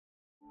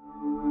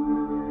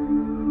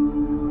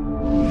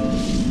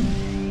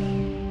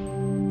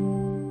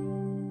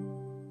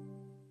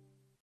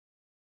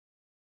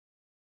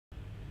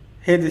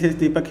Hey, this is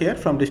Deepak here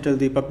from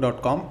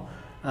digitaldeepak.com,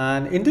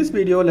 and in this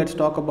video let's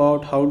talk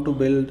about how to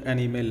build an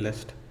email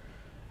list.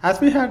 As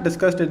we had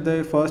discussed in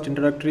the first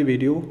introductory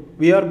video,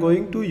 we are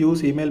going to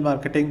use email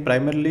marketing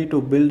primarily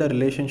to build a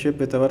relationship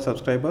with our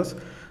subscribers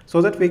so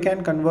that we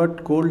can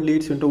convert cold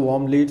leads into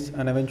warm leads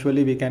and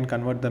eventually we can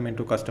convert them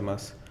into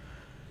customers.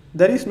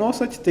 There is no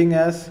such thing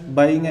as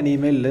buying an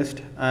email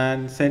list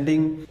and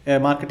sending a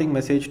marketing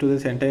message to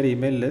this entire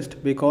email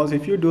list, because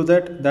if you do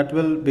that, that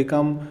will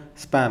become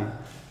spam.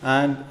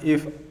 And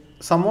if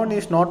someone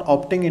is not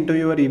opting into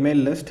your email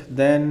list,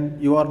 then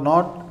you are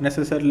not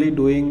necessarily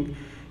doing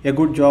a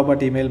good job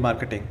at email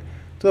marketing.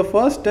 So the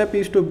first step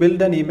is to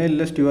build an email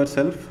list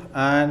yourself,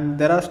 and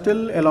there are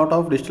still a lot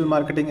of digital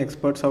marketing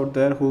experts out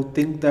there who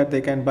think that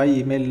they can buy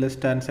email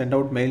list and send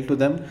out mail to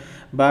them,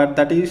 but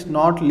that is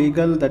not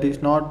legal, that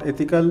is not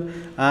ethical,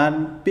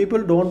 and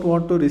people don't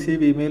want to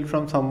receive email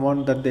from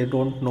someone that they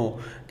don't know,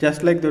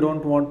 just like they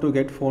don't want to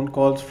get phone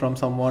calls from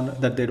someone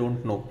that they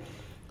don't know.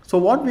 So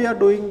what we are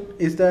doing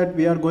is that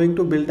we are going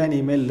to build an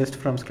email list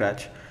from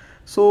scratch.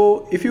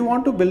 So if you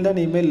want to build an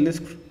email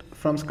list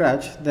from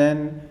scratch,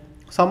 then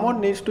someone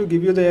needs to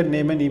give you their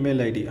name and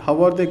email ID.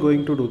 How are they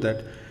going to do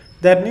that?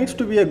 There needs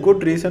to be a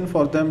good reason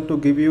for them to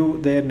give you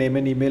their name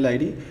and email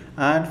ID,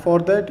 and for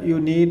that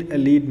you need a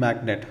lead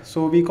magnet.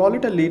 So we call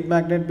it a lead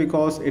magnet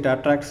because it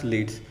attracts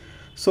leads.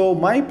 So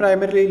my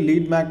primary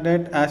lead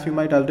magnet, as you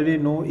might already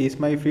know, is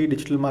my free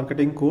digital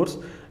marketing course,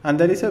 and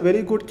there is a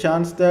very good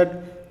chance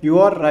that you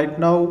are right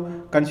now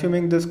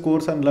consuming this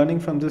course and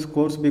learning from this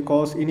course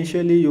because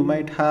initially you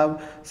might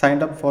have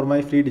signed up for my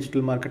free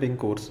digital marketing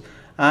course.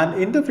 And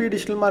in the free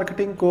digital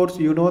marketing course,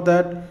 you know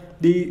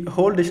that the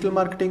whole digital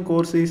marketing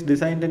course is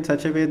designed in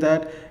such a way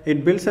that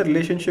it builds a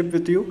relationship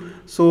with you.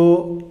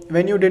 So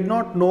when you did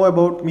not know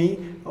about me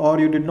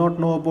or you did not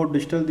know about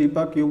Digital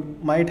Deepak, you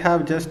might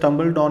have just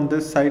stumbled on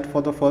this site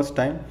for the first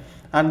time.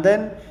 And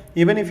then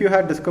even if you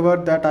had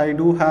discovered that I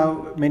do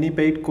have many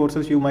paid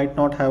courses, you might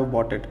not have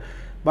bought it.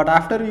 But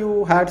after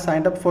you had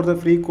signed up for the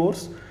free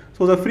course,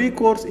 so the free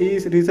course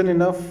is reason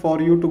enough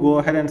for you to go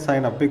ahead and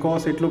sign up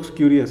because it looks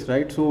curious,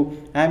 right? So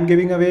I am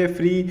giving away a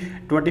free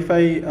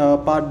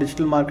 25 part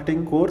digital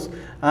marketing course,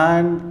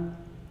 and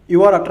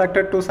you are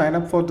attracted to sign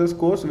up for this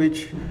course,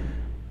 which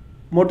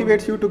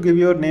motivates you to give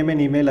your name and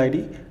email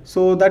ID.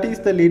 So that is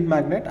the lead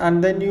magnet,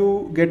 and then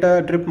you get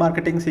a drip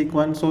marketing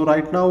sequence. So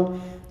right now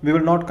we will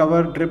not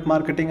cover drip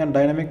marketing and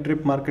dynamic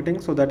drip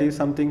marketing, so that is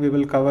something we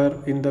will cover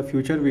in the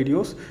future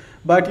videos,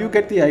 but you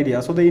get the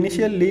idea. So the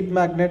initial lead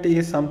magnet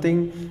is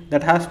something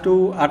that has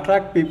to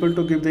attract people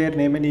to give their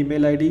name and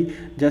email ID,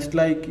 just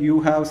like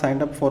you have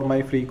signed up for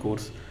my free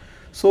course.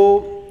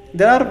 So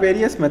there are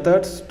various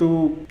methods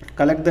to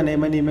collect the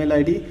name and email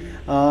ID,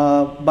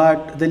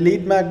 but the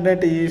lead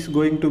magnet is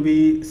going to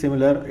be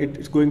similar.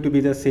 It's going to be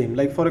the same.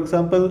 Like for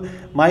example,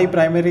 my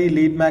primary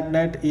lead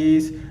magnet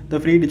is the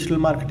free digital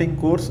marketing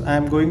course. I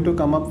am going to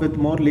come up with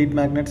more lead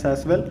magnets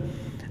as well.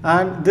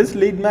 And this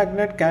lead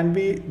magnet can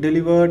be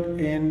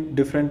delivered in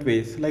different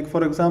ways. Like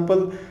for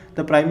example,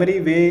 the primary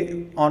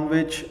way on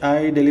which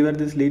I deliver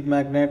this lead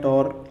magnet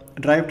or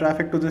drive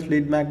traffic to this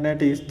lead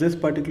magnet is this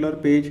particular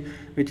page,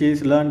 which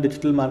is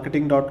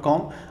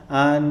learndigitalmarketing.com,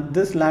 and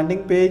this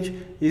landing page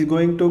is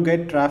going to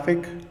get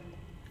traffic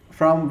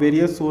from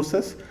various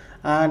sources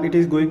and it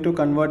is going to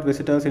convert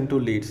visitors into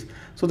leads.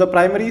 So the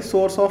primary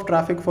source of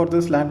traffic for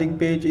this landing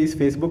page is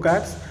Facebook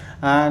ads,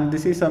 and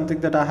this is something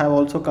that I have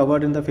also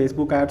covered in the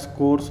Facebook ads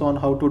course on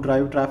how to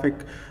drive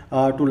traffic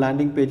to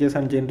landing pages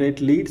and generate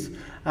leads.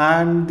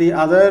 And the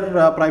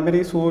other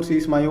primary source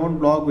is my own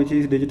blog, which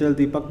is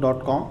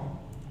digitaldeepak.com.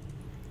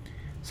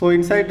 So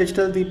inside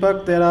Digital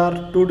Deepak, there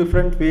are two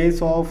different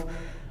ways of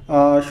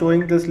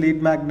showing this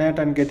lead magnet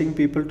and getting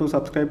people to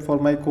subscribe for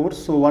my course.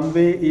 So one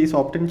way is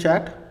opt-in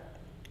chat.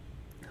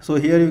 So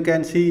here you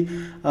can see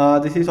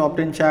this is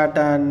opt-in chat,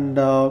 and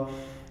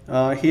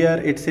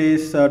here it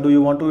says do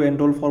you want to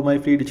enroll for my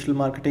free digital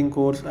marketing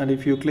course, and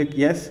if you click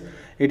yes,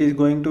 it is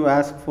going to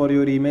ask for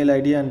your email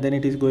ID and then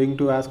it is going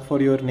to ask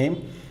for your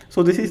name.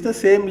 So this is the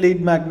same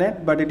lead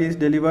magnet, but it is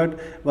delivered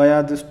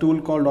via this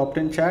tool called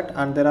opt-in chat,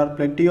 and there are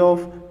plenty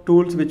of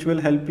tools which will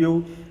help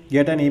you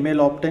get an email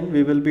opt-in.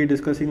 We will be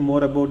discussing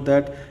more about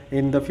that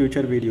in the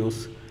future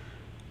videos.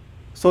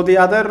 So the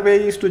other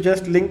way is to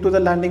just link to the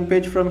landing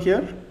page from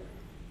here.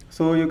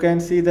 So you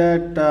can see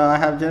that I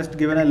have just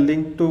given a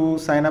link to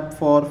sign up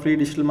for free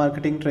digital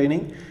marketing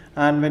training,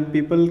 and when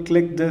people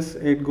click this,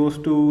 it goes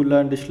to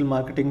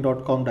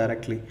learndigitalmarketing.com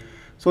directly.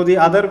 So the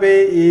other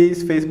way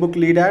is Facebook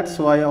lead ads.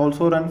 So I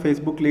also run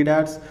Facebook lead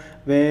ads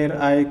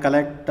where I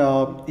collect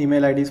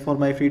email IDs for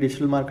my free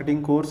digital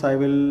marketing course. I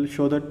will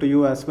show that to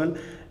you as well.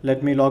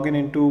 Let me log in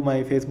into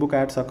my Facebook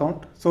ads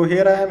account. So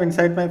here I am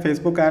inside my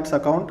Facebook ads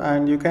account,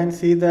 and you can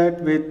see that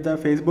with the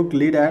Facebook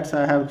lead ads,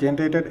 I have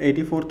generated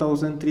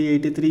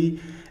 84,383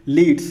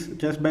 leads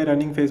just by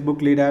running Facebook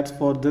lead ads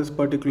for this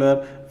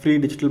particular free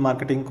digital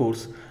marketing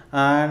course.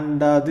 And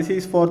this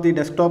is for the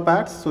desktop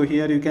ads. So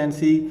here you can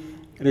see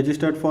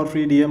registered for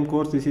free DM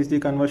course. This is the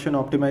conversion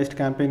optimized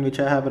campaign which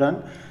I have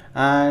run.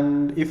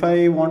 And if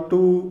I want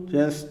to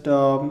just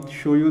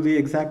show you the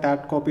exact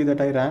ad copy that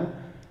I ran,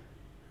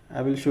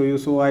 I will show you.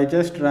 So I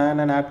just ran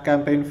an ad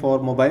campaign for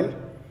mobile,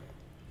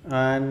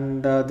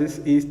 and this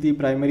is the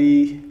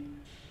primary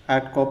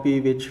ad copy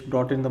which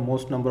brought in the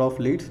most number of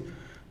leads.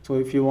 So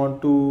if you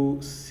want to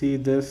see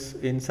this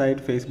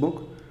inside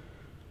Facebook,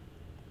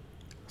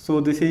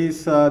 so this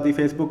is the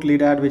Facebook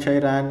lead ad which I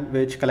ran,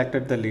 which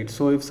collected the leads.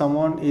 So if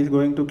someone is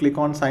going to click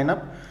on sign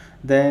up,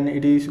 then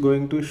it is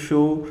going to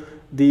show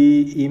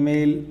the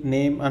email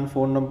name and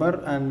phone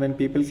number, and when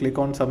people click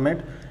on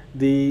submit,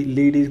 the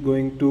lead is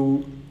going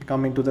to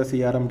come into the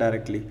CRM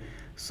directly.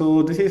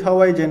 So this is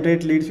how I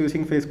generate leads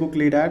using Facebook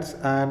lead ads,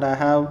 and I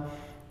have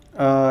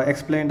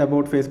explained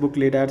about Facebook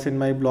lead ads in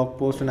my blog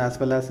post and as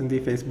well as in the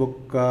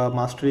Facebook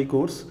mastery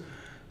course.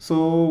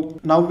 So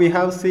now we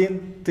have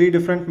seen three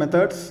different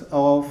methods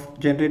of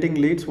generating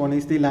leads. One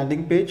is the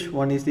landing page,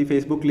 one is the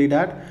Facebook lead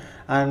ad,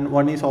 and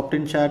one is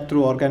opt-in chat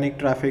through organic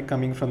traffic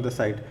coming from the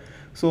site.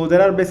 So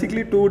there are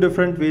basically two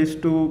different ways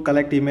to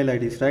collect email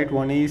IDs, right?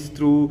 One is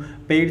through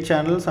paid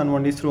channels and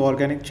one is through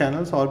organic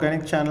channels.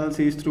 Organic channels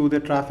is through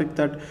the traffic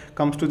that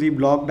comes to the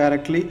blog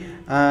directly,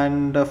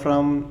 and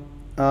from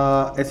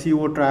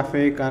SEO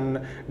traffic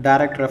and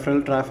direct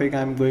referral traffic,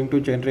 I'm going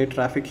to generate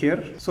traffic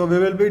here. So we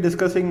will be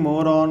discussing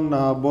more on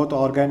both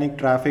organic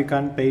traffic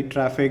and paid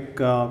traffic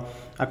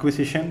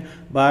acquisition,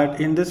 but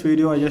in this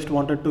video I just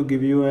wanted to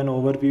give you an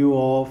overview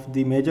of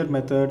the major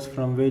methods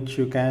from which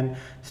you can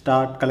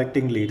start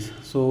collecting leads.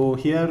 So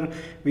here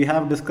we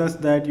have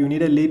discussed that you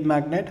need a lead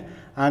magnet,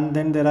 and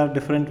then there are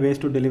different ways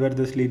to deliver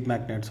this lead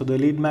magnet. So the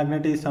lead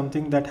magnet is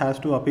something that has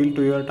to appeal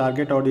to your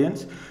target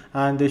audience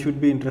and they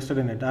should be interested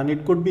in it, and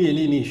it could be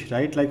any niche,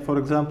 right? Like for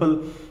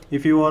example,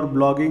 if you are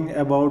blogging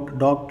about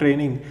dog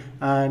training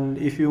and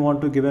if you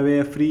want to give away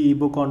a free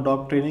ebook on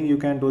dog training, you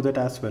can do that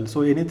as well.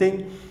 So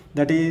anything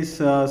that is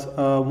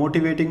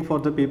motivating for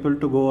the people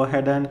to go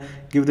ahead and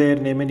give their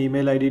name and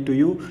email ID to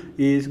you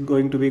is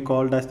going to be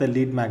called as the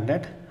lead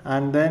magnet.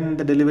 And then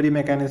the delivery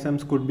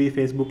mechanisms could be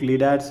Facebook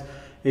lead ads,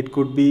 it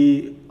could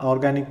be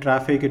organic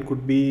traffic, it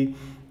could be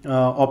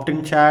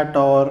opt-in chat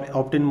or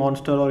opt-in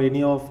monster or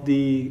any of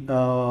the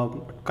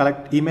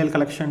email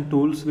collection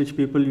tools which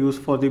people use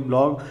for the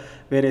blog,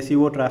 where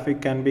SEO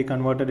traffic can be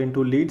converted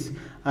into leads.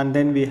 And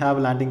then we have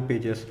landing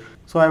pages.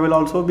 So I will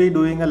also be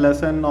doing a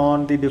lesson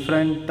on the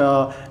different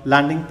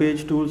landing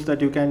page tools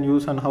that you can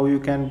use and how you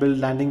can build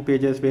landing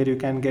pages where you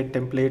can get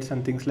templates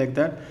and things like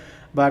that.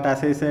 But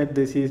as I said,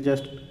 this is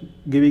just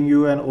giving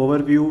you an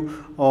overview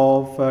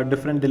of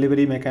different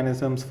delivery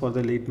mechanisms for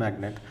the lead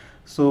magnet.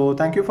 So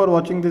thank you for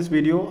watching this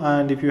video,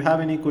 and if you have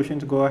any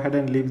questions, go ahead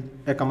and leave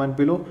a comment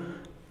below.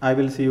 I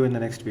will see you in the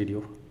next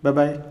video. Bye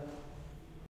bye.